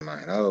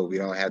mind. Oh, we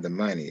don't have the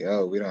money.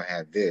 Oh, we don't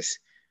have this.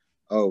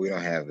 Oh, we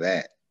don't have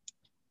that.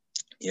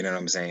 You know what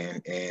I'm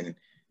saying? And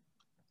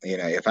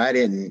if I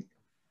didn't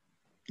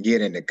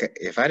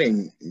if I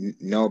didn't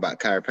know about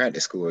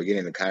chiropractic school or get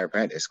into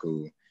chiropractic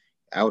school,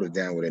 I would have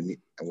done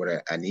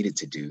what I needed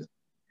to do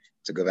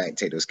to go back and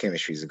take those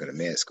chemistries and go to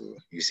med school.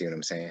 You see what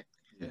I'm saying?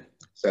 Yeah.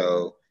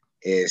 So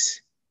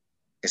it's,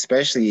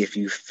 especially if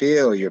you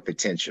feel your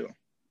potential,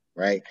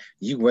 right?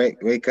 You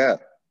wake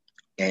up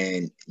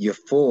and you're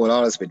full with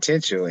all this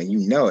potential and you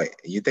know it.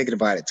 You're thinking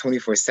about it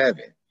 24/7,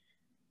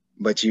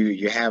 but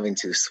you're having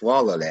to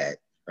swallow that,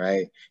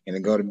 right? And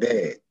then go to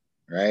bed,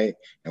 right?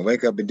 And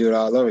wake up and do it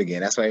all over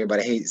again. That's why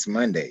everybody hates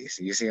Mondays.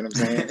 You see what I'm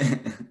saying?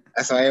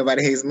 That's why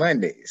everybody hates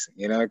Mondays,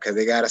 because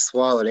they got to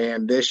swallow their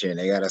ambition.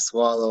 They got to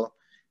swallow,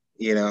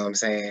 what I'm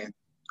saying?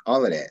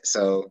 All of that.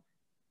 So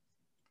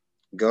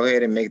go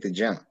ahead and make the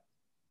jump.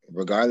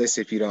 Regardless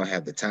if you don't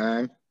have the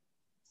time,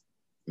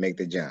 make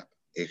the jump.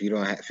 If you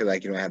don't feel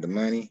like you don't have the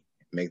money,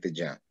 make the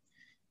jump.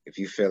 If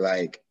you feel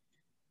like,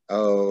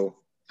 oh,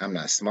 I'm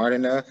not smart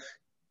enough,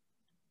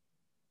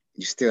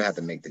 you still have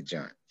to make the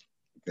jump.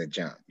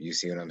 You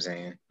see what I'm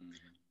saying? Mm-hmm.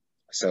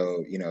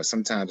 So,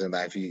 sometimes in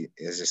life,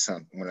 it's just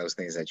one of those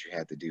things that you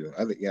have to do.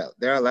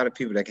 There are a lot of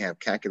people that can have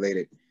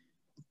calculated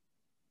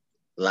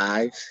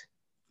lives.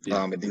 Yeah.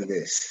 Oh, I'm going to do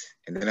this,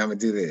 and then I'm going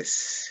to do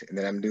this, and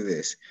then I'm going to do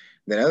this.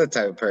 The other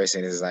type of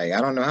person is like,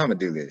 I don't know how I'm going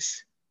to do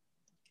this.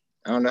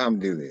 I don't know how I'm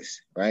going to do this,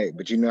 right?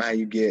 But you know how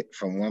you get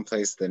from one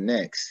place to the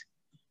next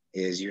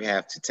is you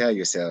have to tell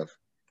yourself,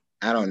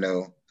 I don't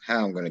know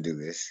how I'm going to do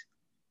this,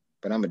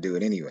 but I'm going to do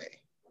it anyway.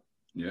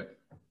 Yeah.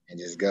 And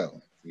just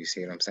go. You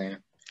see what I'm saying?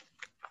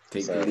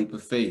 Take the leap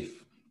of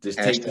faith. Just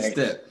take the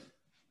step.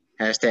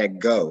 Hashtag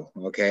go.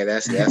 Okay.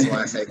 That's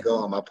why I say go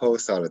on my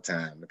posts all the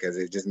time, because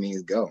it just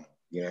means go.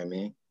 You know what I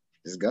mean?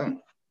 Just go.